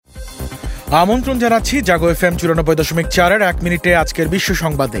আমন্ত্রণ জানাচ্ছি জাগো এফএম 94.4 1 মিনিটে আজকের বিশ্ব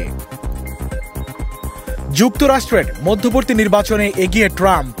সংবাদে। যুক্তরাষ্ট্রের মধ্যবর্তী নির্বাচনে এগিয়ে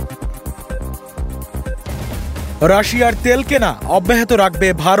ট্রাম্প। রাশিয়ার তেল কেনা অব্যাহত রাখবে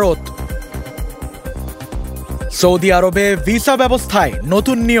ভারত। সৌদি আরবে ভিসা ব্যবস্থায়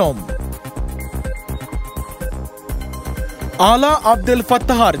নতুন নিয়ম। আলা আবদেল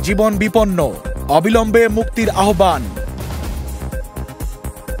ফাত্তাহার জীবন বিপন্ন, অবিলম্বে মুক্তির আহ্বান।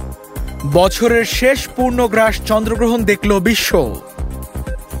 বছরের শেষ পূর্ণগ্রাস চন্দ্রগ্রহণ দেখল বিশ্ব।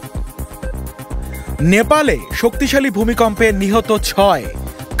 নেপালে শক্তিশালী ভূমিকম্পে নিহত 6,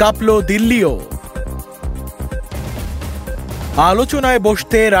 কাঁপল দিল্লিও। আলোচনায়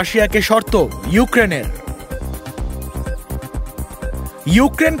বসতে রাশিয়াকে শর্ত ইউক্রেনের।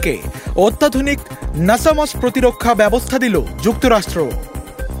 ইউক্রেনকে অত্যাধুনিক নাসামস প্রতিরক্ষা ব্যবস্থা দিল যুক্তরাষ্ট্র।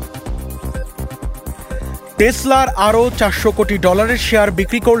 টেসলার আরও $400 কোটি শেয়ার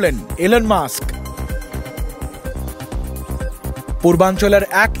বিক্রি করলেন এলন মাস্ক। পূর্বাঞ্চলের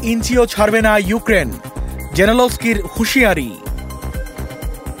 1 ইঞ্চিও ছাড়বে না ইউক্রেন, জেনেলস্কির হুঁশিয়ারি।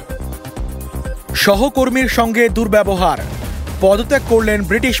 সহকর্মীর সঙ্গে দুর্ব্যবহার, পদত্যাগ করলেন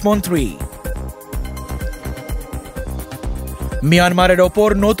ব্রিটিশ মন্ত্রী। মিয়ানমারের ওপর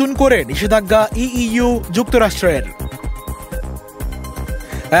নতুন করে নিষেধাজ্ঞা ইইউ যুক্তরাষ্ট্রের।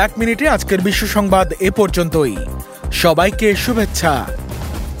 1 মিনিটে আজকের বিশ্ব সংবাদ এ পর্যন্তই। সবাইকে শুভেচ্ছা।